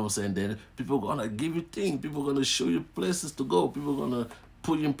 You know what I'm saying? Then people going to give you things. People going to show you places to go. People going to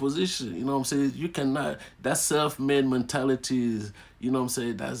put you in position. You know what I'm saying? You cannot, that self-made mentality is, you know what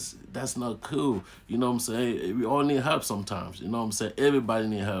I'm saying, that's not cool. You know what I'm saying? We all need help sometimes. You know what I'm saying? Everybody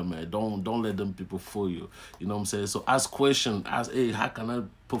need help, man. Don't let them people fool you. You know what I'm saying? So ask questions. Ask, hey, how can I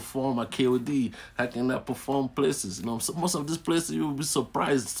perform at KOD? How can I perform places? You know, so most of these places you will be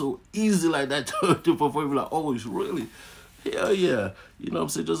surprised. So easy like that to perform. You're like, oh, it's really? Hell yeah. You know what I'm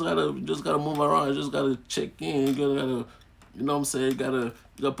saying? Just gotta move around. You just gotta check in. You gotta, you know what I'm saying? You gotta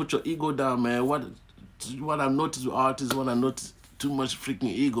put your ego down, man. What I've noticed with artists, what I noticed, too much freaking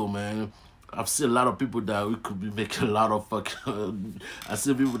ego, man. I've seen a lot of people that we could be making a lot of fucking. I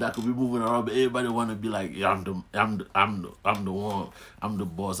see people that could be moving around, but everybody want to be like, yeah, I'm the one, I'm the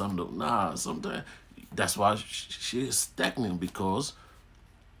boss, nah. Sometimes that's why she is stagnant, because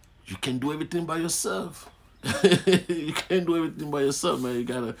you can do everything by yourself. You can't do everything by yourself, man. You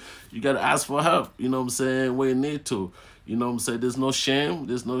gotta ask for help. You know what I'm saying? Where you need to. You know what I'm saying? There's no shame.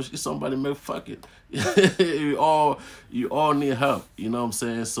 There's no somebody may fuck it. you all need help. You know what I'm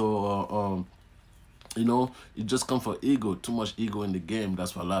saying? So you know, it just come for ego. Too much ego in the game.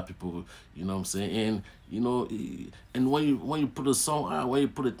 That's why a lot of people, you know what I'm saying? And you know, and when you put a song out, when you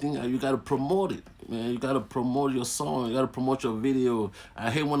put a thing out, you gotta promote it, man. You gotta promote your song. You gotta promote your video.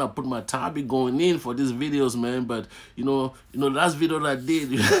 I hate when I put my time. I be going in for these videos, man. But you know, the last video that I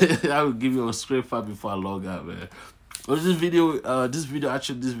did, I will give you a script file before I log out, man. But this video that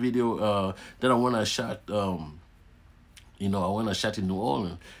I wanna shot, you know, I wanna shot in New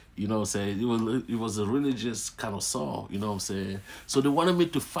Orleans. You know what I'm saying? It was a religious kind of song, you know what I'm saying? So they wanted me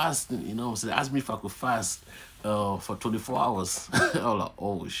to fast, you know what I'm saying? They asked me if I could fast for 24 hours. I was like,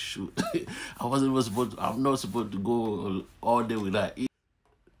 oh shoot. I'm not supposed to go all day without eating.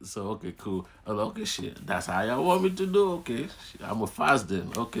 So okay, cool. I was like, okay, shit. That's how y'all want me to do. Okay, I'm gonna fast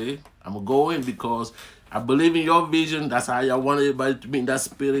then. Okay, I'm gonna go in because I believe in your vision. That's how y'all want everybody to be in that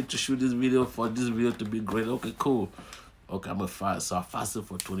spirit to shoot this video for this video to be great. Okay, cool. Okay, I'm gonna fast. So I fasted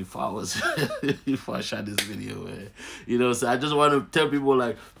for 24 hours before I shot this video, man. You know, so I just want to tell people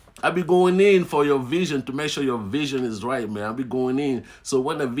like, I be going in for your vision to make sure your vision is right, man. I be going in. So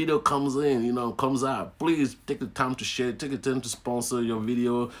when the video comes in, you know, comes out, please take the time to share. Take the time to sponsor your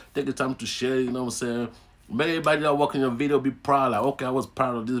video. Take the time to share, you know what I'm saying? Make everybody that work in your video be proud. Like, okay, I was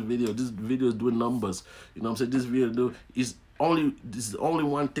proud of this video. This video is doing numbers. You know what I'm saying? This video this is only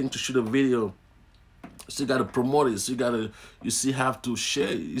one thing to shoot a video. So you gotta promote it. So you still have to share.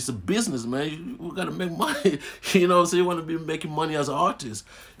 It's a business, man. You gotta make money. You know what I'm saying? You wanna be making money as an artist.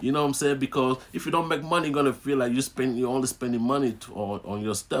 You know what I'm saying? Because if you don't make money, you're gonna feel like you're only spending money on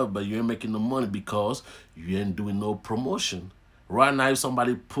your stuff, but you ain't making no money because you ain't doing no promotion. Right now, if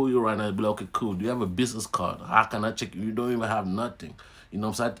somebody pull you right now, be like, okay, cool. Do you have a business card? How can I check? You don't even have nothing. You know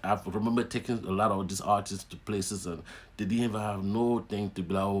what I'm saying? I remember taking a lot of these artists to places and they didn't even have no thing to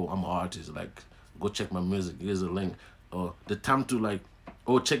be like, oh, I'm an artist. Like, go check my music. Here's a link. Or the time to like,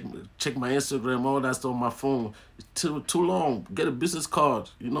 oh, check my Instagram, all that stuff on my phone. It's too long. Get a business card.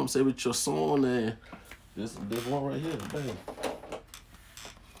 You know what I'm saying? With your song and there's one right here. Bang.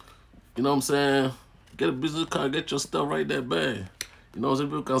 You know what I'm saying? Get a business card. Get your stuff right there. Bang. You know what I'm saying?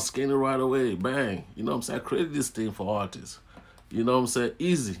 People can scan it right away. Bang. You know what I'm saying? I created this thing for artists. You know what I'm saying?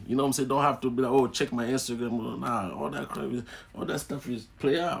 Easy. You know what I'm saying? Don't have to be like, oh, check my Instagram. Nah, all that crap, all that stuff is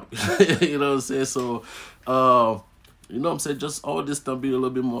play out. You know what I'm saying? So, you know what I'm saying? Just all this stuff, be a little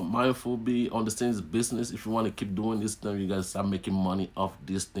bit more mindful, understand this business. If you want to keep doing this thing, you guys start making money off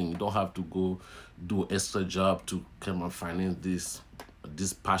this thing. You don't have to go do an extra job to come and finance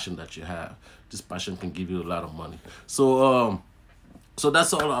this passion that you have. This passion can give you a lot of money. So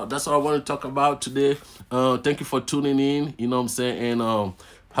that's all I want to talk about today. Thank you for tuning in, you know what I'm saying? And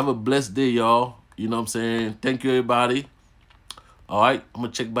have a blessed day, y'all. You know what I'm saying? Thank you, everybody. All right, I'm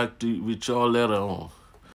gonna check back with y'all later on.